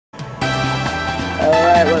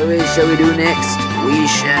Alright, what race shall we do next? We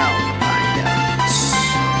shall find out.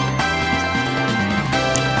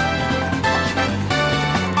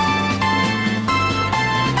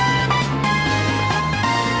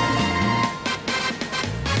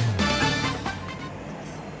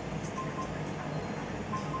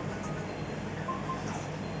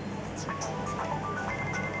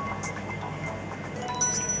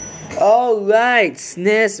 Alright,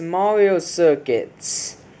 SNES Mario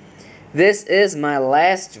Circuits. This is my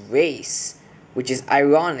last race, which is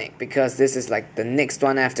ironic because this is like the next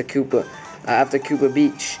one after Cooper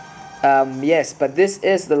Beach. Yes, but this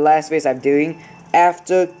is the last race I'm doing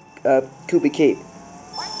after Cooper Cape.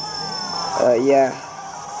 Yeah.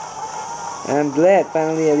 I'm glad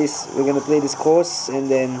finally at least we're gonna play this course,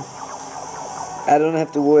 and then I don't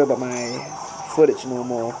have to worry about my footage no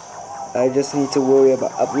more. I just need to worry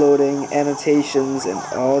about uploading, annotations, and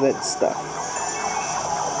all that stuff.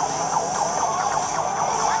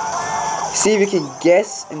 See if you can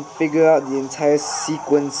guess and figure out the entire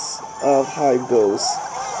sequence of how it goes.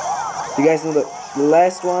 You guys know the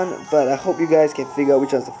last one, but I hope you guys can figure out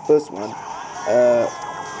which one's the first one.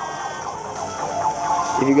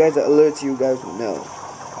 If you guys are alert, you guys will know.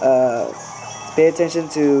 Pay attention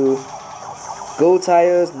to gold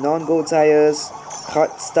tires, non-gold tires,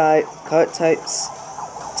 kart types,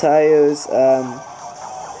 tires,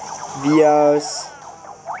 VRs,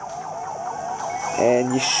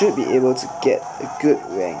 and you should be able to get a good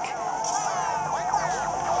rank,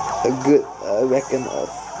 a good reckon of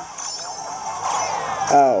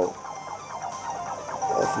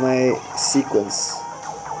my sequence.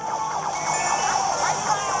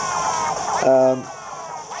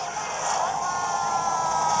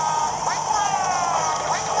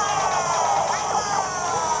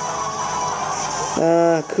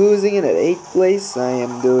 Cruising in at 8th place. I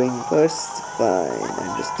am doing first fine.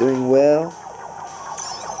 I'm just doing well.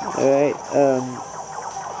 Alright,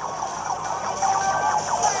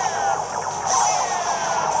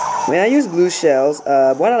 when I use blue shells,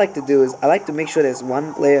 what I like to do is I like to make sure there's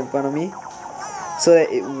one player in front of me, so that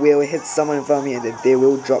it will hit someone in front of me and then they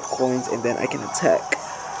will drop coins and then I can attack.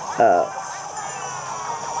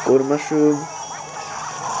 Go to mushroom.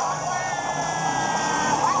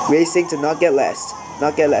 Racing to not get last.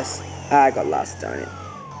 Not get last. I got last, darn it.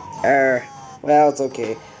 Well, it's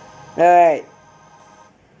okay. Alright.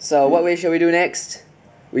 So, what way shall we do next?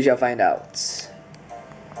 We shall find out.